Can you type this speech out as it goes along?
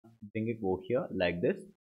bring it over here like this.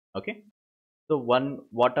 Okay, so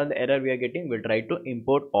what are the error we are getting? We'll try to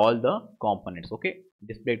import all the components. Okay,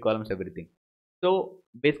 display columns, everything. So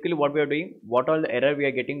basically what we are doing, what all the error we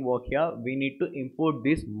are getting over here, we need to import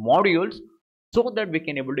these modules so that we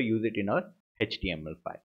can able to use it in our HTML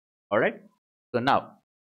file. All right, so now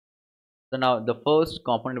the first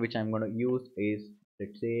component which I'm going to use is,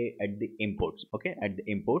 let's say, at the imports. Okay, at the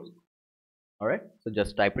imports. All right, so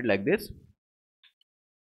just type it like this: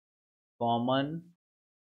 common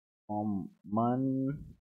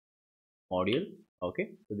module.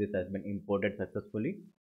 Okay, so this has been imported successfully.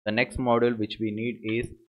 The next module which we need is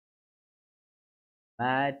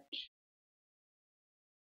mat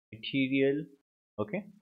material. Okay,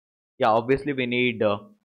 yeah, obviously we need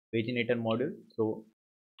paginator module. So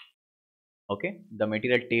okay, the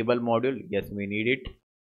material table module, yes, we need it.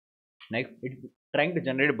 Next, it's trying to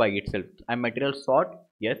generate by itself. And material sort,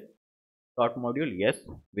 yes, sort module, yes,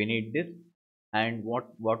 we need this. And what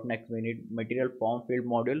next? We need material form field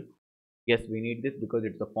module. Yes, we need this because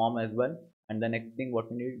it's a form as well. And the next thing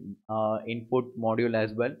what we need, input module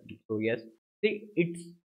as well. So yes, see, it's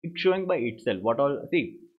showing by itself what all.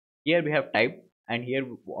 See, here we have type, and here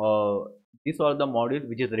these are the modules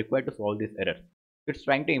which is required to solve this error. It's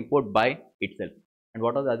trying to import by itself. And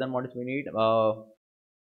what are the other modules we need?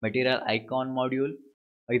 Material icon module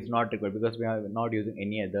is not required because we are not using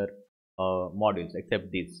any other modules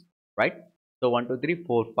except these, right? So 1 2 3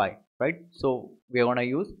 4 5, right? So we are going to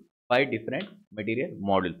use 5 different material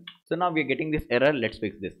module. So now we are getting this error. Let's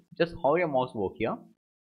fix this. Just hover your mouse over here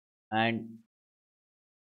and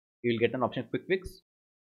you will get an option, quick fix.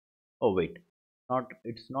 Oh wait, not,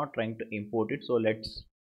 it's not trying to import it, so let's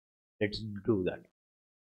do that.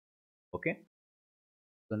 Okay,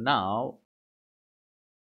 so now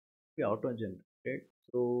we auto generated.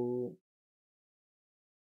 So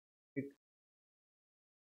it,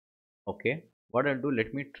 okay, what I'll do,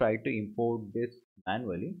 let me try to import this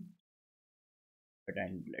manually.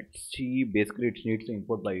 And let's see, basically it needs to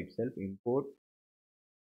import by itself. Import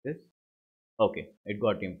this. Okay, it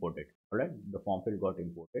got imported. All right, the form field got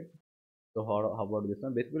imported. So how about this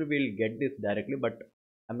one? Basically we'll get this directly, but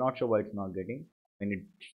I'm not sure why it's not getting, I mean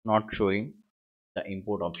it's not showing the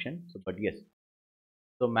import option. So but yes,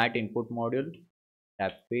 so mat input module,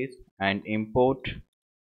 tap space and import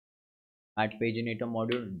mat paginator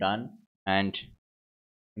module, done. And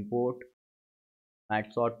import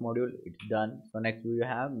mat sort module, it's done. So next we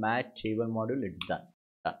have mat table module, it's done.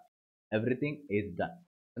 Everything is done.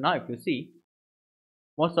 So now if you see,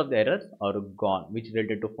 most of the errors are gone which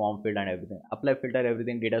related to form field and everything. Apply filter,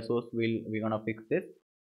 everything, data source, we're gonna fix this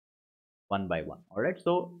one by one. All right,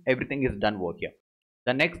 so everything is done over here.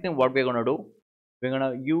 The next thing what we're gonna do, we're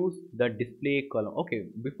gonna use the display column. Okay,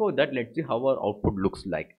 before that, let's see how our output looks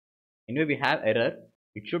like. Anyway, we have error,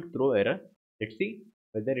 it should throw error. Let's see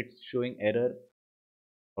whether it's showing error.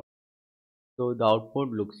 So the output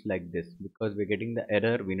looks like this because we're getting the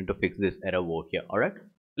error. We need to fix this error over here. All right,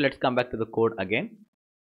 so let's come back to the code again.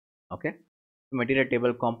 Okay, material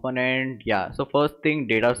table component, yeah. So first thing,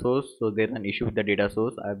 data source. So there's an issue with the data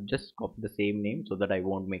source. I've just copied the same name so that I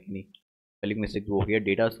won't make any spelling mistakes over here.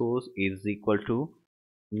 Data source is equal to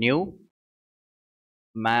new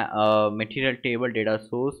material table data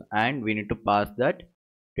source, and we need to pass that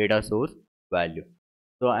data source value.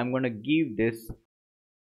 So I'm going to give this,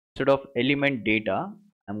 instead of element data,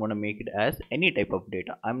 I'm going to make it as any type of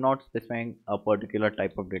data. I'm not specifying a particular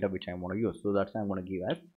type of data which I want to use, so that's why I'm going to give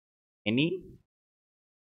as any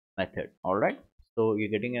method. All right, so you're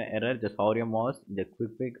getting an error, just hover your mouse, the quick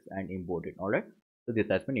fix and import it. All right, so this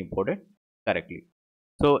has been imported correctly.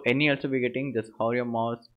 So any also we're getting, just hover your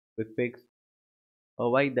mouse, quick fix. Oh,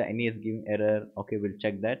 why the any is giving error? Okay, we'll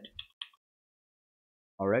check that.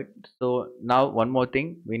 All right, so now one more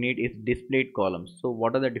thing we need is displayed columns. So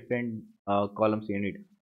what are the different columns you need?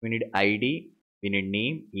 We need ID, we need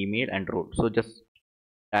name, email and role. So just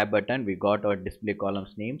tab button, we got our display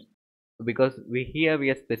columns names. So because we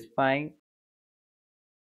are specifying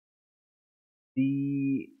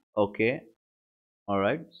the, okay, all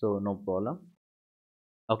right, so no problem.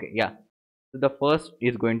 Okay, yeah, so the first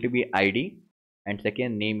is going to be ID, and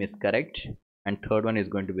second name is correct, and third one is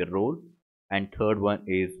going to be role, and third one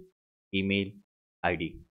is email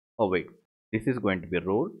ID. Oh wait, this is going to be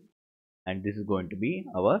role and this is going to be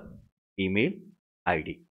our email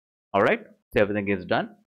ID. All right, so everything is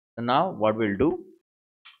done. So now what we'll do,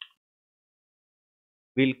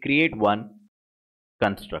 we'll create one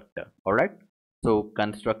constructor. All right, so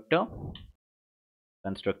constructor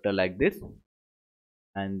like this,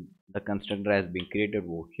 and the constructor has been created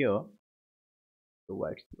over here. So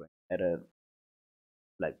why it's throwing error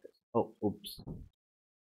like this? Oh, oops.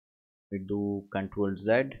 we do control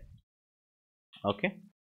Z. Okay,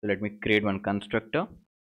 so let me create one constructor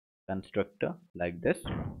like this,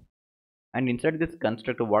 and inside this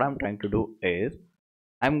constructor what I'm trying to do is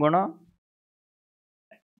I'm gonna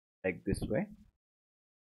like this way,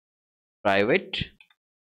 private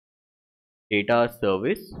data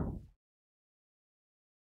service.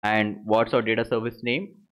 And what's our data service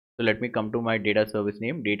name? So let me come to my data service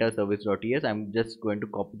name, data service.ts. I'm just going to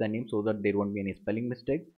copy the name so that there won't be any spelling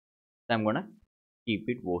mistakes. So I'm gonna keep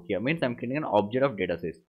it over here, means I'm creating an object of data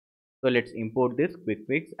source. So let's import this, quick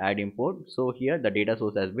fix, add import. So here the data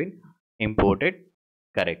source has been imported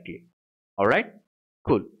correctly. All right,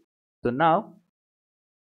 cool. So now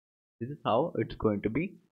this is how it's going to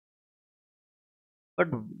be. But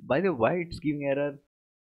by the way, it's giving error.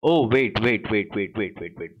 Oh, wait. The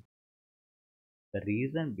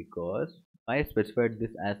reason because I specified this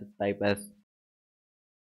as a type as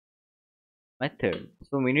method.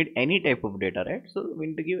 So we need any type of data, right? So we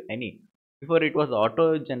need to give any. Before it was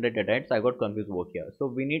auto generated, right? So I got confused over here. So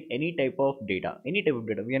we need any type of data, any type of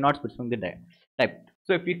data. We are not specifying the type.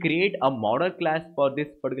 So if you create a model class for this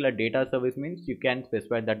particular data service, means you can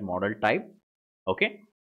specify that model type. Okay.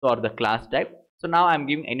 So or the class type. So now I'm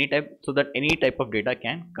giving any type so that any type of data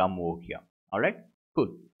can come over here. All right.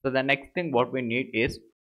 Cool. So the next thing what we need is,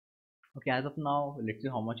 okay, as of now, let's see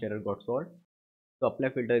how much error got solved. So apply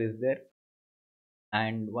filter is there,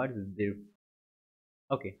 and what is there?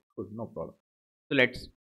 Okay, cool, no problem. So let's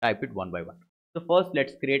type it one by one. So first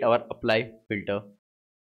let's create our apply filter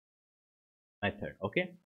method.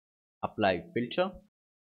 Okay, apply filter.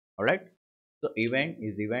 All right. So event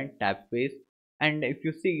is event tab space, and if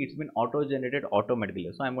you see it's been auto generated automatically.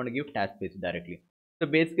 So I'm going to give tab space directly. So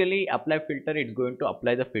basically apply filter, it's going to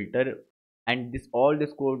apply the filter, and this all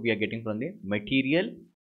this code we are getting from the material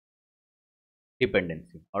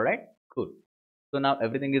dependency. All right, cool. So now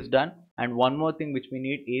everything is done, and one more thing which we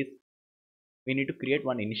need is we need to create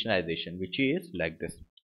one initialization, which is like this,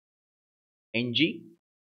 ng.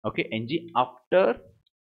 Okay, ng after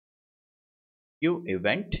view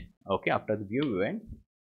event. Okay, after the view event.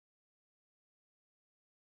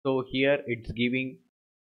 So here it's giving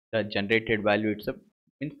the generated value itself,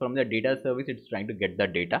 means from the data service it's trying to get the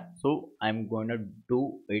data. So I'm going to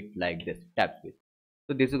do it like this, tab space.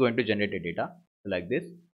 So this is going to generate the data. So like this,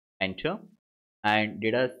 enter, and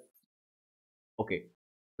data. Okay,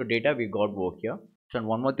 so data we got over here. So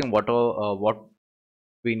one more thing, what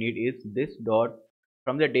we need is this dot,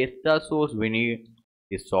 from the data source we need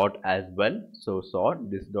the sort as well. So sort,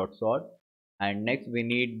 this dot sort, and next we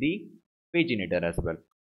need the paginator as well.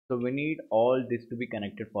 So we need all this to be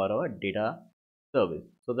connected for our data service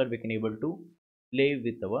so that we can able to play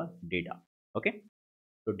with our data. Okay,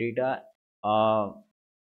 so data,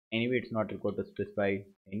 anyway it's not required to specify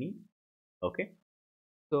any. Okay,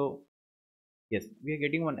 so yes, we are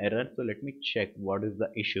getting one error. So let me check what is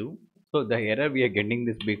the issue. So the error we are getting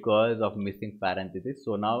this because of missing parenthesis.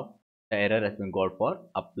 So now the error has been got for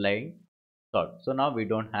applying sort. So now we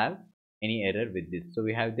don't have any error with this. So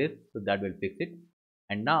we have this, so that will fix it.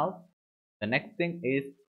 And now the next thing is,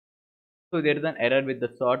 so there is an error with the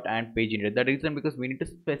sort and page index. The reason because we need to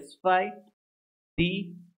specify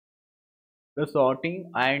the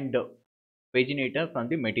sorting and paginator from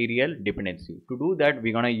the material dependency. To do that,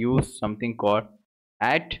 we're gonna use something called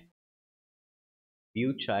at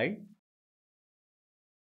view child,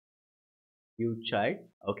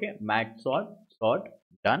 okay, mat sort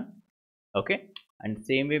done. Okay, and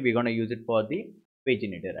same way we're going to use it for the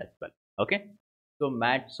paginator as well. Okay, so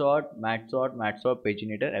mat sort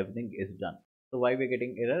paginator, everything is done. So why we're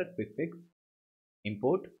getting error? Quick fix,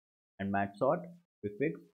 import, and mat sort, quick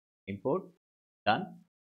fix, import, done.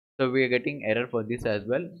 So we are getting error for this as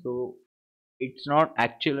well. So it's not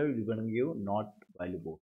actually we're going to give not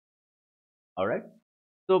valuable. All right,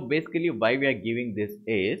 so basically why we are giving this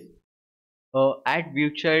is at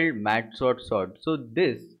view child mat sort. So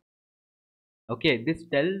this, okay, this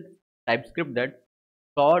tells TypeScript that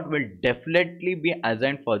sort will definitely be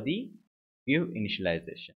assigned for the view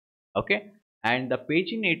initialization. Okay, and the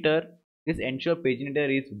paginator, this ensure paginator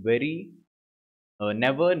is very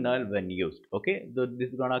never null when used. Okay, so this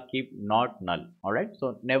is gonna keep not null. All right,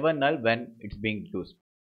 so never null when it's being used.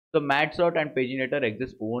 So mat sort and paginator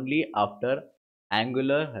exist only after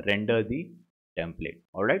Angular render the template.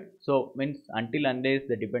 All right, so means until unless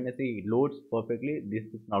the dependency loads perfectly, this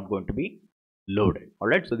is not going to be loaded. All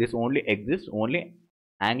right, so this only exists only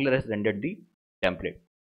Angular has rendered the template.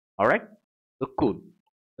 All right, so cool.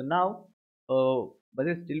 So now but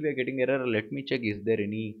still we are getting error. Let me check, is there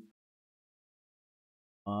any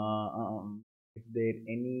is there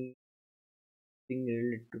anything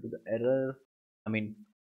related to the error? I mean,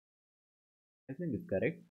 Everything is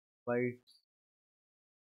correct. Why it's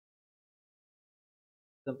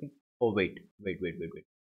something? Oh wait.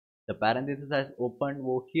 The parenthesis has opened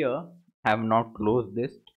over here. Have not closed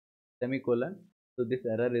this semicolon. So this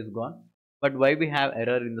error is gone. But why we have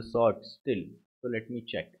error in the sort still? So let me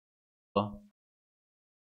check. A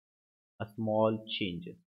small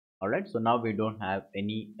changes. Alright, so now we don't have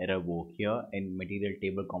any error over here in material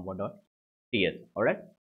table combo.ts. Alright,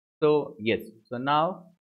 so yes, so now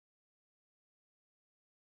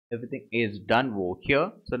everything is done over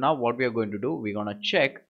here. So now what we are going to do, we're gonna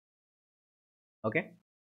check. Okay,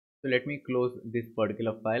 so let me close this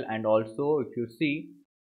particular file, and also if you see,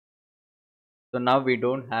 so now we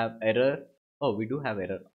don't have error. Oh, we do have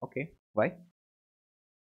error. Okay, why?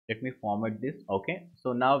 Let me format this. Okay,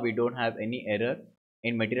 so now we don't have any error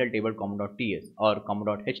in material table comma.ts or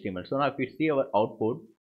comma.html. So now if we see our output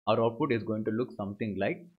is going to look something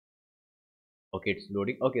like, okay, it's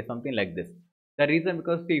loading. Okay, something like this. The reason,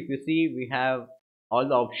 because see, if you see, we have all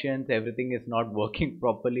the options, everything is not working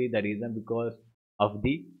properly. The reason because of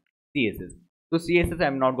the css. So css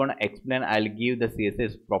I'm not going to explain. I'll give the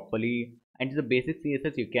css properly, and it's the basic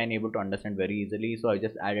css you can able to understand very easily. So I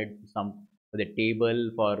just added some for the table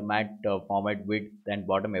format, format, width and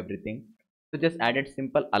bottom, everything. So just added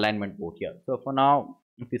simple alignment over here. So for now,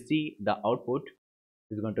 if you see, the output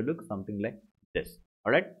is going to look something like this.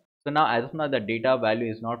 All right, so now as of now the data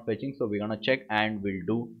value is not fetching, so we're going to check and we'll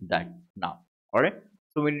do that now. All right,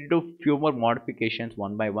 so we need to do few more modifications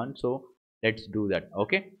one by one, so let's do that.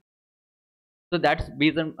 Okay, so that's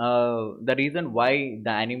reason, the reason why the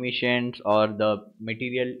animations or the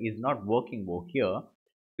material is not working over here,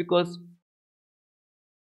 because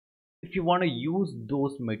if you want to use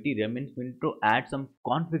those material, means we need to add some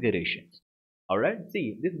configurations. All right,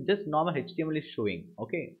 see, this just normal html is showing.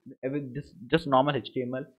 Okay, this just normal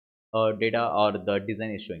html data or the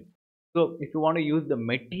design is showing. So if you want to use the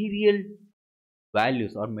material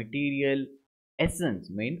values or material essence,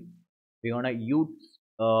 means we want to use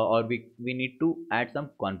or we need to add some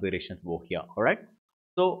configurations over here. All right,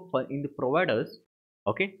 so for in the providers,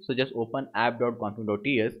 okay, so just open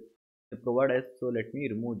app.config.ts, the providers. So let me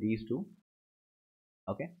remove these two.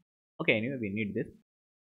 Okay, okay, anyway we need this.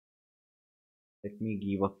 Let me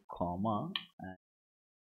give a comma and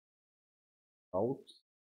routes.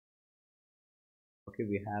 Okay,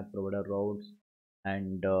 we have provider routes,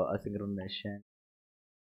 and asynchronization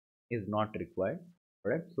is not required.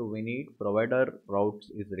 Correct, so we need provider routes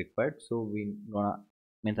is required, so we gonna,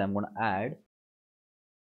 means I'm gonna add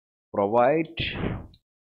provide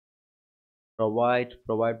provide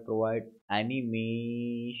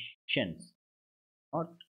animations, not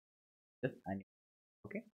just any.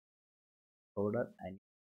 Okay, provider, and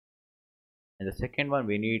the second one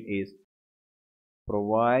we need is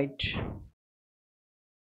provide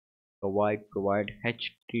provide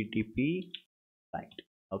http site.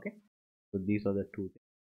 Okay, so these are the two things.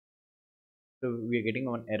 So we are getting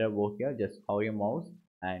one error over here. Just hover your mouse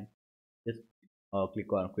and just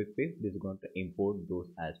click on quick fix. This is going to import those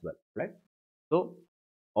as well, right? So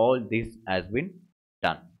all this has been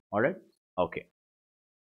done. All right, okay,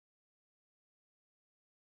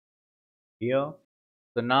 here.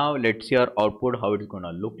 So now let's see our output, how it's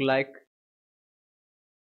gonna look like.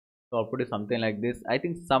 So output is something like this. I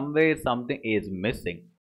think somewhere something is missing.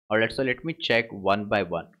 All right, so let me check one by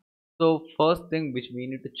one. So first thing which we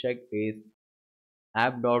need to check is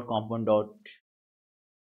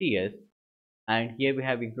app.component.ts, and here we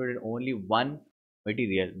have included only one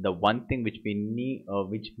material. The one thing which we need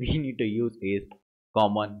which we need to use is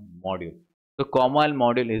common module. So common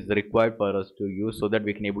module is required for us to use, so that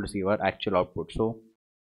we can able to see our actual output. So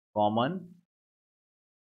common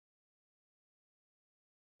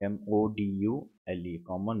module,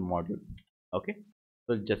 common module. Okay,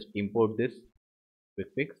 so just import this,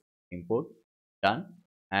 quick fix, import, done.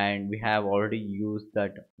 And we have already used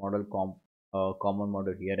that common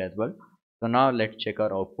model here as well. So now let's check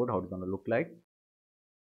our output, how it's going to look like.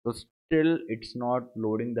 So still it's not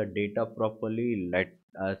loading the data properly. Let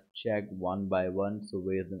us check one by one. So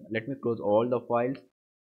let me close all the files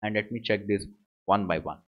and let me check this one by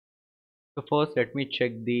one. So first let me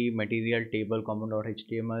check the material table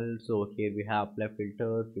component.html. So here we have apply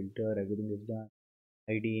filter, everything is done.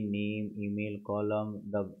 ID, name, email, column,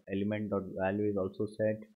 the element dot value is also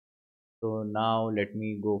set. So now let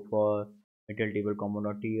me go for material table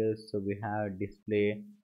component.ts. So we have display,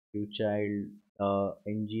 view child,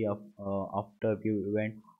 ng of after view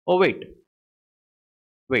event. Oh wait,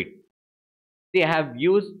 see, I have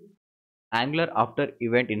used Angular after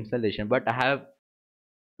event installation, but I have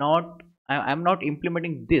not, I'm not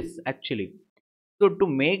implementing this actually. So to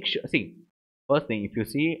make sure, see, first thing, if you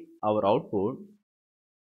see our output,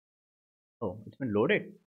 oh, it's been loaded.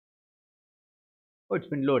 Oh, it's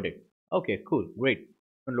been loaded. Okay, cool, great.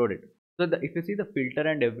 It's been loaded. So if you see the filter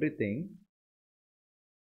and everything,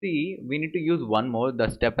 see, we need to use one more, the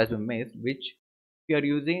step has been missed, which we are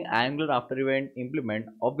using Angular after event implement.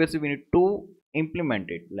 Obviously, we need to implement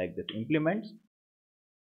it like this. Implements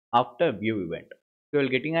after view event. So you're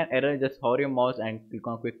getting an error, just hover your mouse and click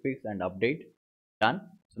on quick fix and update. Done.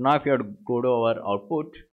 So now if you have to go to our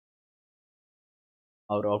output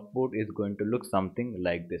is going to look something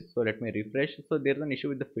like this. So let me refresh. So there's an issue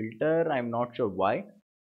with the filter. I'm not sure why.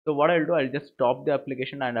 So what I'll do, I'll just stop the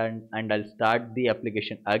application and I'll start the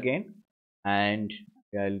application again, and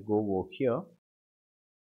I'll go over here.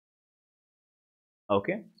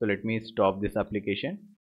 Okay, so let me stop this application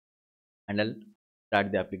and I'll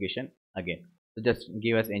start the application again. So just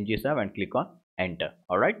give us ng-sub and click on enter.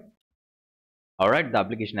 Alright, the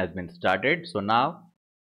application has been started. So now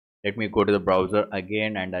let me go to the browser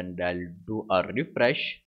again and I'll do a refresh.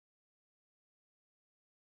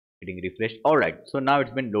 Getting refreshed. Alright, so now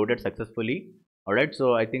it's been loaded successfully. Alright,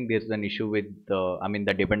 so I think there's an issue with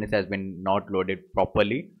the dependency has been not loaded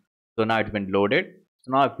properly. So now it's been loaded.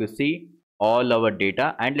 So now if you see all our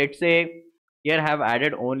data, and let's say here I have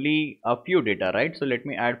added only a few data, right? So let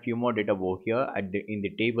me add few more data over here in the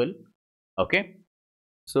table. Okay,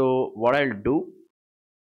 so what I'll do,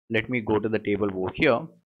 let me go to the table over here,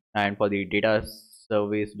 and for the data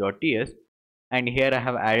service.ts, and here I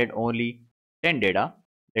have added only 10 data.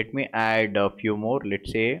 Let me add a few more,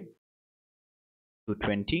 let's say to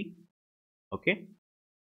 20. Okay,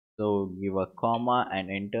 so give a comma and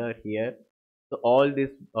enter here. So all this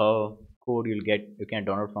code you can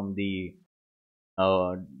download from the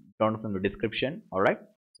description. All right,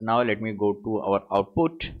 so now let me go to our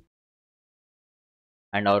output,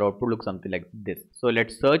 and our output looks something like this. So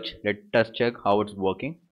let's search, let us check how it's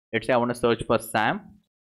working. Let's say I want to search for Sam.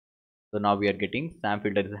 So now we are getting Sam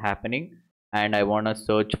filter is happening, and I want to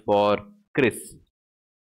search for Chris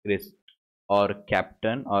or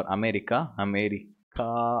Captain or America.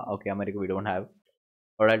 Okay, America we don't have.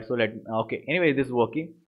 All right, so okay, anyway, this is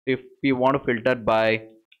working. If we want to filter by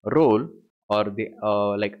role or the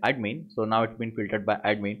like admin, so now it's been filtered by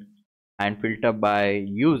admin, and filter by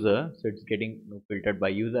user, so it's getting filtered by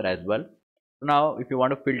user as well. So now if you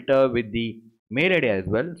want to filter with the mail ID as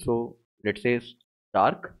well, so let's say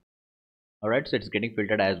Stark. All right, so it's getting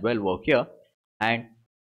filtered as well work here. And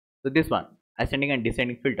so this one, ascending and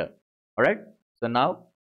descending filter. All right, so now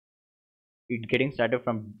it getting started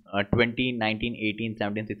from 20, 19, 18,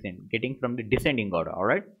 17, 16, getting from the descending order. All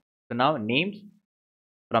right, so now names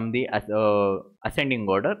from the ascending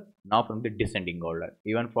order, now from the descending order.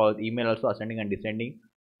 Even for email also ascending and descending.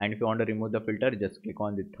 And if you want to remove the filter, just click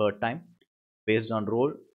on the third time based on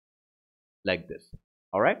role like this.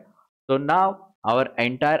 All right, so now our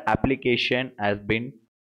entire application has been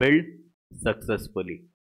built successfully.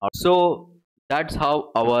 So that's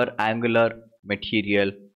how our Angular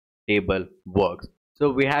material table works.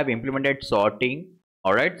 So we have implemented sorting.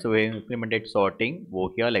 All right, so we have implemented sorting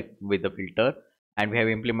over here like with the filter, and we have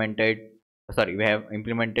implemented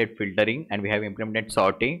filtering, and we have implemented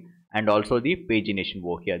sorting, and also the pagination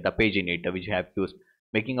over here, the paginator which we have used,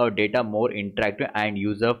 making our data more interactive and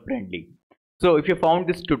user friendly. So if you found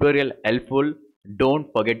this tutorial helpful,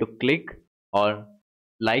 don't forget to click or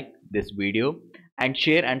like this video and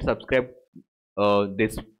share and subscribe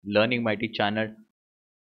this Learning Mighty channel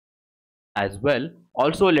as well.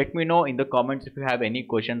 Also let me know in the comments if you have any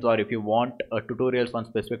questions, or if you want tutorials on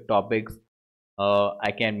specific topics.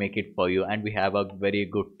 I can make it for you, and we have a very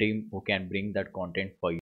good team who can bring that content for you.